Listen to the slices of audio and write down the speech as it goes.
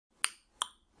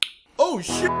Oh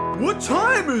shit! What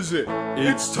time is it?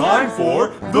 It's time for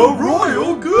the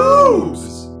Royal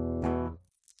Goobs!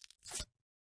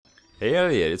 Hey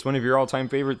Elliot, it's one of your all-time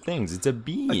favorite things. It's a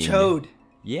bean. A chode.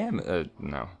 Yeah,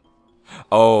 no.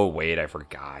 Oh, wait, I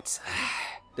forgot.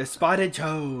 The spotted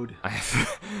chode.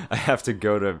 I have to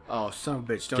go to... Oh, son of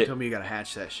a bitch. Don't tell me you gotta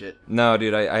hatch that shit. No,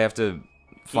 dude, I have to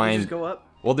find... Can you just go up?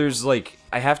 Well, there's like...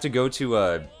 I have to go to,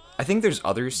 I think there's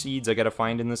other seeds I gotta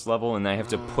find in this level, and I have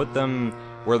to put them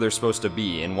where they're supposed to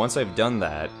be. And once I've done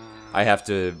that, I have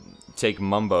to take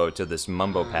Mumbo to this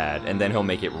Mumbo pad, and then he'll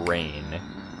make it rain.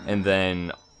 And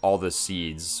then all the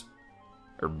seeds,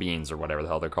 or beans, or whatever the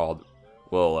hell they're called,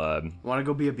 will, Wanna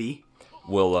go be a bee?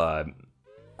 Will,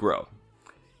 grow.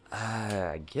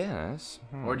 I guess.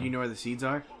 Or do you know where the seeds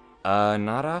are?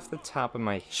 Not off the top of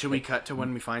my head. Should we cut to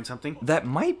when we find something? That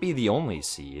might be the only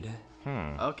seed.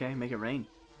 Okay, make it rain.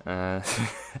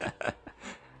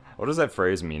 What does that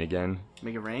phrase mean again?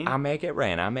 Make it rain? I make it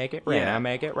rain, I make it rain, Yeah. I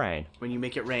make it rain. When you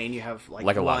make it rain, you have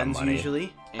like a lot of ones money.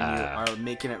 usually, and you are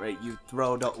making it right. You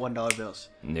throw $1 bills.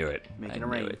 Knew it. Making I it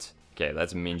rain. knew it. Okay,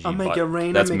 that's Mingy I'll make it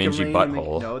rain. That's I'll make Mingy it rain. I'll make-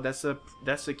 Butthole. No,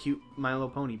 that's a cute My Little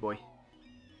Pony boy.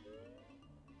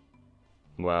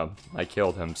 Well, I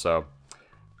killed him, so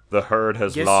the herd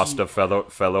has Guess lost you- a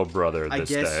fellow brother I this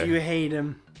guess day. you hate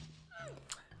him.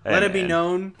 Hey, Let it be man.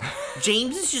 known,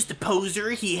 James is just a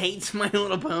poser. He hates My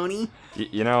Little Pony.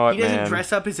 You know what, He doesn't man?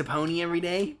 dress up as a pony every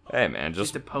day. Hey, man,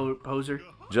 Just a poser.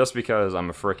 just because I'm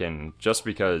a frickin' just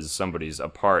because somebody's a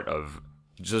part of,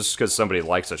 just because somebody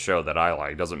likes a show that I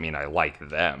like doesn't mean I like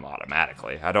them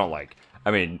automatically. I don't like, I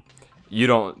mean, you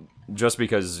don't, just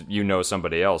because you know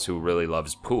somebody else who really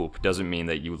loves poop doesn't mean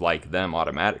that you like them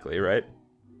automatically, right?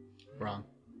 Wrong.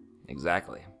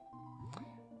 Exactly.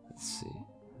 Let's see.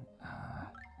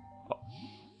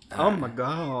 Oh my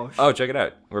gosh. Oh, check it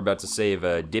out. We're about to save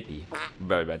Dippy.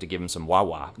 We're about to give him some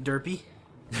Wawa. Derpy.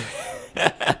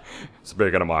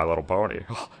 Speaking of My Little Pony.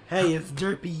 Hey, it's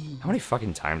Derpy. How many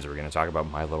fucking times are we going to talk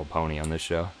about My Little Pony on this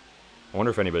show? I wonder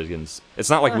if anybody's getting... It's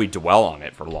not like we dwell on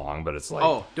it for long, but it's like...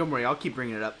 Oh, don't worry. I'll keep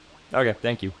bringing it up. Okay,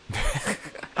 thank you.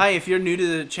 Hi, if you're new to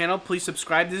the channel, please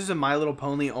subscribe. This is a My Little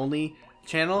Pony only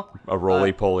channel. A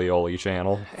roly-poly-oly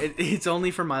channel. It's only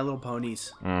for My Little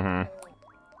Ponies.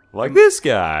 Like this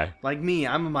guy. Like me,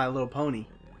 I'm a My Little Pony.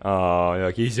 Oh,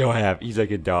 look, he's so happy. He's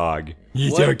like a dog.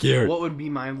 He's so cute. What would be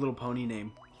My Little Pony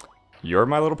name? Your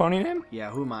My Little Pony name? Yeah,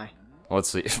 who am I? Let's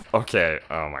see. Okay,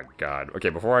 oh my god. Okay,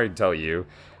 before I tell you,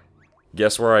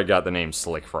 guess where I got the name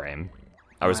Slick Frame?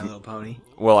 My Little Pony.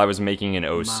 Well, I was making an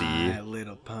OC. My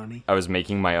Little Pony. I was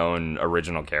making my own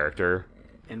original character,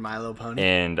 And My Little Pony.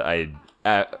 and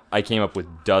I came up with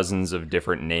dozens of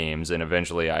different names, and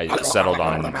eventually I settled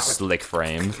on Slick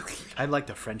Frame. I'd like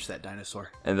to French that dinosaur.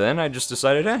 And then I just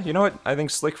decided, you know what? I think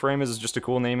Slick Frame is just a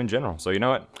cool name in general. So you know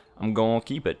what? I'm gonna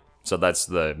keep it. So that's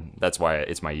why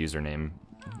it's my username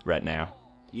right now.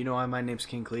 You know why my name's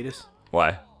King Cletus?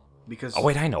 Why? Because Oh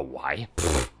wait, I know why.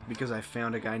 because I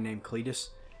found a guy named Cletus,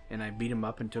 and I beat him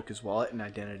up and took his wallet and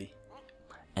identity.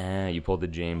 You pulled the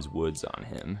James Woods on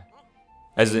him.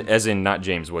 As in not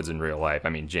James Woods in real life. I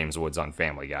mean James Woods on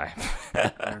Family Guy.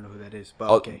 I don't know who that is, but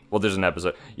Oh, okay. well, there's an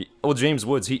episode. Well, James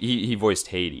Woods, he voiced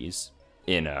Hades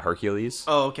in Hercules.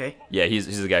 Oh, okay. Yeah,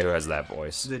 he's the guy who has that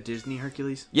voice. The Disney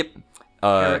Hercules? Yep.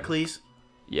 Heracles?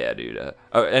 Yeah, dude.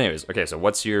 Oh, anyways, okay. So,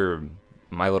 what's your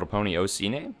My Little Pony OC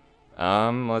name?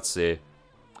 Let's see.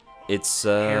 It's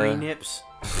Harry Nips?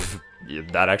 yeah,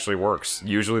 that actually works.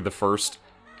 Usually the first.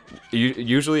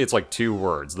 Usually it's like 2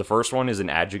 words. The first one is an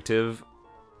adjective,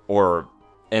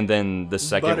 and then the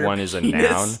second one is a Butterpenis.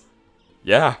 noun.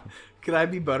 Yeah. Could I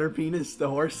be Butter Penis, the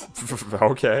horse?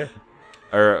 Okay.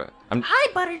 Or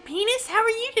Hi, Buttered Penis. How are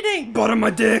you today? Butter my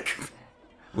dick.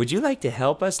 would you like to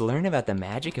help us learn about the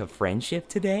magic of friendship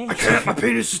today? Can't. My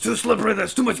penis is too slippery.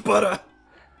 There's too much butter.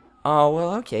 Oh,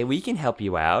 well, okay, we can help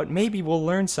you out. Maybe we'll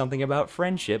learn something about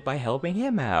friendship by helping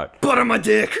him out. Butter my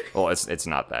dick. Well, it's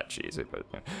not that cheesy, but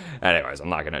anyways, I'm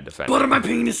not gonna defend Butter it. my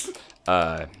penis.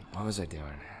 What was I doing?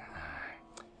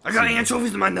 I got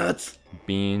anchovies in my nuts.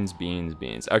 Beans.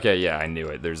 Okay, yeah, I knew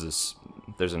it. There's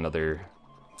another.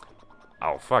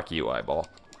 Oh, fuck you, eyeball.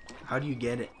 How do you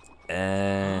get it?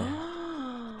 I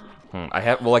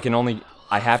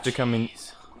have to come in.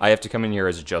 I have to come in here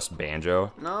as just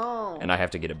Banjo, No. and I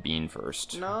have to get a bean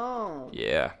first. No.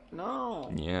 Yeah. No.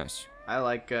 Yes. I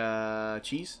like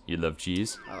cheese. You love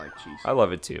cheese? I like cheese. I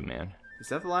love it too, man. Is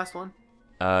that the last one?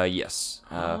 Yes.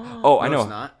 Oh, I No, know. it's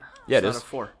not. Yeah, it's it not is. a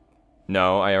 4.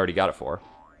 No, I already got it 4.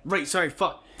 Right, sorry,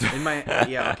 fuck. In my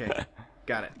yeah, okay.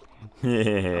 Got it.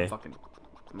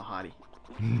 I'm a hottie.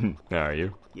 Are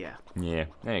you? Yeah. Yeah,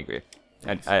 I agree.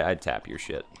 I'd tap your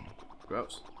shit.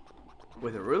 Gross.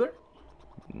 With a ruler?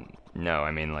 No,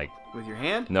 I mean, like... With your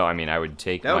hand? No, I mean, I would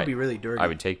take That would be really dirty. I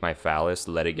would take my phallus,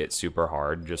 let it get super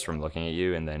hard just from looking at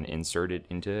you, and then insert it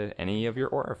into any of your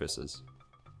orifices.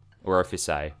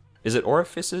 Orifici. Is it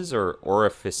orifices or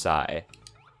orifici?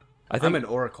 I'm an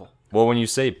oracle. Well, when you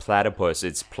say platypus,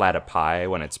 it's platypi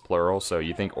when it's plural, so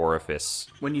you think orifice.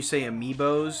 When you say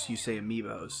amiibos, you say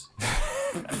amiibos.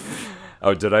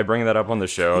 Oh, did I bring that up on the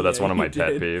show? That's Yeah, one of my you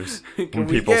pet did. peeves. Can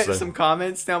we get some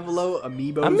comments down below?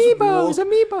 Amiibos. Amiibos, rule?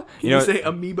 amiibo. Can you say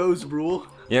amiibos rule?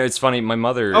 Yeah, it's funny. My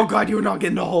mother. Oh God, you're not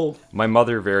getting a hole. My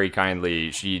mother very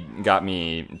kindly, she got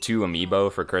me 2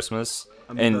 amiibo for Christmas,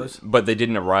 but they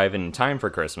didn't arrive in time for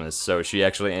Christmas, so she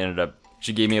actually ended up.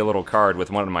 She gave me a little card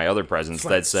with one of my other presents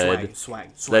that said,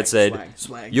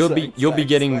 "You'll be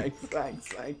getting."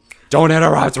 Swag. Don't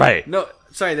interrupt me. No,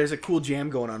 sorry. There's a cool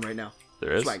jam going on right now.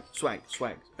 There is. Swag.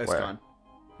 That's Where? gone.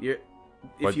 If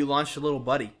What? you launch a little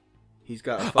buddy, he's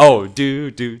got. A Oh,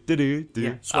 do.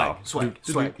 Yeah, swag.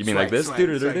 You mean like this? Swag.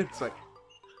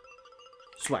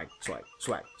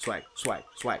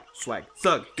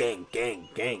 Thug.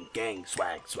 Gang.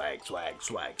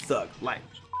 Swag. Thug. Like.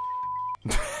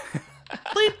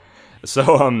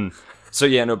 So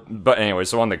yeah, no, but anyway,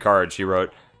 so on the card she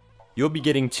wrote, "You'll be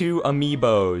getting 2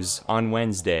 amiibos on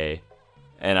Wednesday,"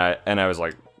 and I was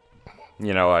like,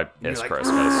 you know what, it's like,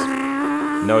 Christmas.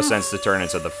 No sense to turn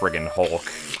into the friggin' Hulk.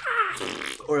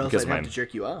 Or else Because I'd have to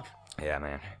jerk you off. Yeah,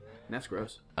 man. That's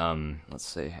gross. Let's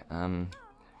see.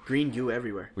 Green goo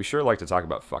everywhere. We sure like to talk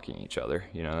about fucking each other.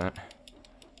 You know that?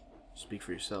 Speak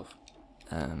for yourself.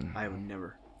 I would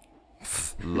never.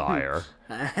 Liar.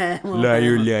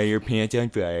 Liar, pants on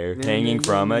fire, hanging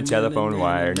from a telephone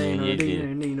wire.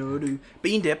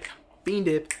 Bean dip.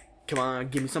 Come on,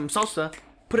 give me some salsa.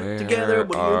 Put it together.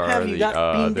 What do you have? You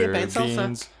got bean dip and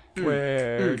salsa.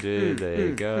 Where did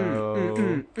they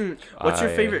go? What's your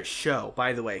favorite show,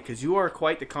 by the way? Because you are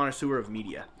quite the connoisseur of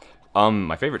media.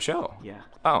 My favorite show? Yeah.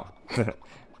 Oh.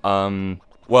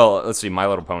 Well, let's see. My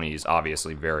Little Pony is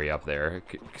obviously very up there,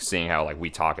 seeing how like we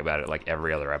talk about it like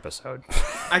every other episode.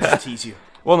 I just tease you.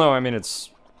 Well, no, I mean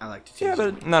it's. I like to tease Yeah,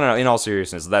 you. but no. In all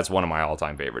seriousness, that's one of my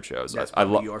all-time favorite shows. That's I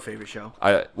probably your favorite show.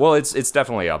 Well, it's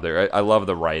definitely up there. I love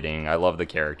the writing. I love the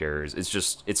characters.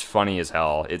 It's funny as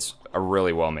hell. It's a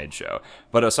really well-made show.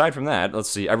 But aside from that, let's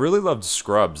see. I really loved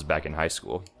Scrubs back in high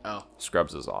school. Oh.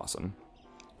 Scrubs is awesome.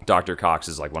 Dr. Cox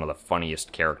is like one of the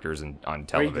funniest characters on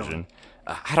television.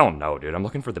 I don't know, dude. I'm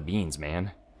looking for the beans,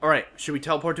 man. All right, should we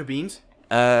teleport to beans?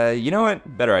 You know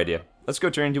what? Better idea. Let's go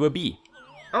turn into a bee.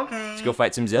 Okay. Let's go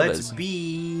fight some zebras. Let's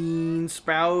bean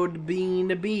sprout bean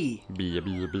to bee. Bee.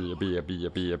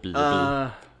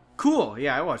 Cool.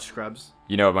 Yeah, I watched Scrubs.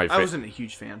 You know my. I wasn't a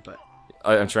huge fan, but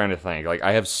I'm trying to think. Like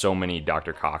I have so many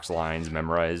Dr. Cox lines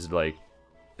memorized. Like,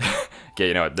 okay,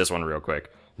 you know what? This one real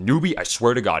quick. Newbie, I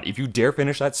swear to God, if you dare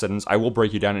finish that sentence, I will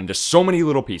break you down into so many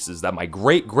little pieces that my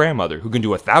great-grandmother, who can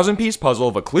do a 1,000-piece puzzle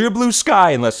of a clear blue sky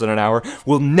in less than an hour,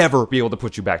 will never be able to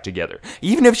put you back together.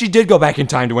 Even if she did go back in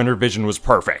time to when her vision was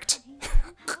perfect.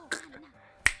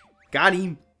 got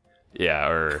him. Yeah,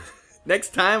 or...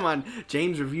 Next time on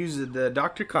James Reviews the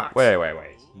Dr. Cox. Wait.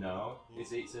 No,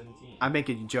 it's 8:17. I'm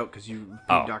making a joke because you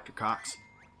Oh. Dr. Cox.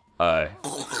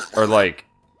 Or like...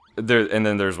 There, and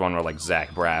then there's one where like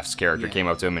Zach Braff's character came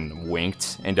up to him and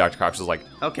winked, and Dr. Cox was like,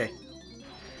 Okay.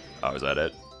 "Oh, is that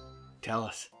it?" Tell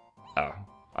us. Oh,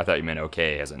 I thought you meant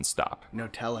okay, as in stop. No,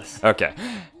 tell us. Okay.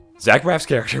 Zach Braff's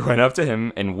character went up to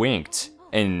him and winked,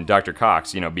 and Dr.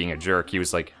 Cox, you know, being a jerk, he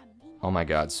was like, "Oh my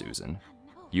God, Susan,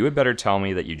 you had better tell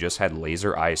me that you just had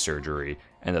laser eye surgery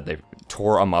and that they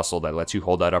tore a muscle that lets you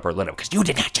hold that upper lid up, because you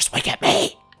did not just wink at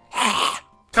me."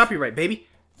 Copyright, baby.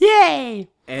 Yay!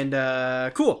 And,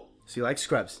 cool. So you like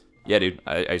Scrubs? Yeah, dude,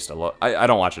 I used to love... I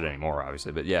don't watch it anymore,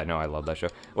 obviously, but yeah, no, I love that show.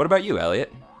 What about you,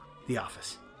 Elliot? The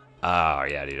Office. Oh,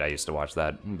 yeah, dude, I used to watch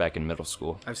that back in middle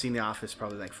school. I've seen The Office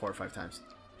probably like 4 or 5 times.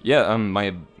 Yeah,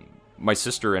 my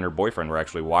sister and her boyfriend were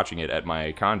actually watching it at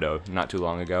my condo not too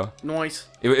long ago. Nice.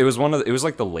 It was it was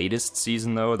like the latest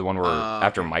season, though, the one where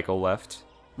after Michael left.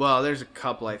 Well, there's a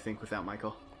couple, I think, without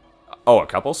Michael. Oh, a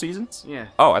couple seasons? Yeah.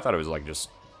 Oh, I thought it was like just...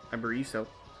 I believe so.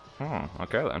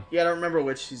 Okay then. Yeah, I don't remember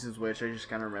which season's which. I just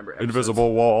kind of remember episodes.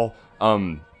 Invisible wall.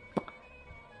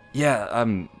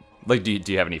 Yeah, like, do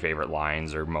you have any favorite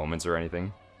lines or moments or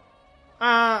anything?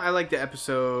 I like the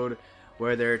episode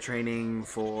where they're training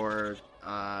for,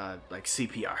 like,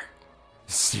 CPR.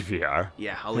 CPR?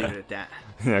 Yeah, I'll leave it at that.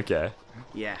 Okay.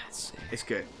 Yeah, it's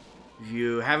good. If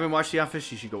you haven't watched The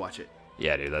Office, you should go watch it.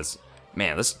 Yeah, dude,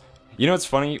 man, this... You know what's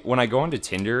funny? When I go onto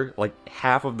Tinder, like,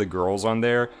 half of the girls on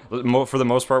there... For the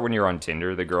most part, when you're on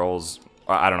Tinder, the girls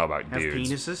I don't know about Have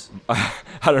dudes. penises?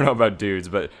 I don't know about dudes,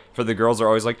 but for the girls, are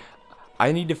always like,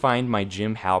 I need to find my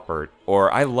Jim Halpert,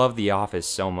 or I love The Office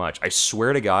so much. I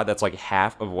swear to God, that's like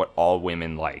half of what all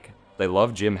women like. They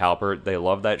love Jim Halpert, they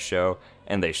love that show,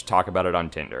 and they talk about it on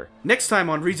Tinder. Next time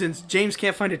on Reasons James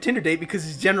can't find a Tinder date because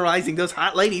he's generalizing those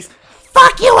hot ladies.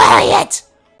 Fuck you, Elliot!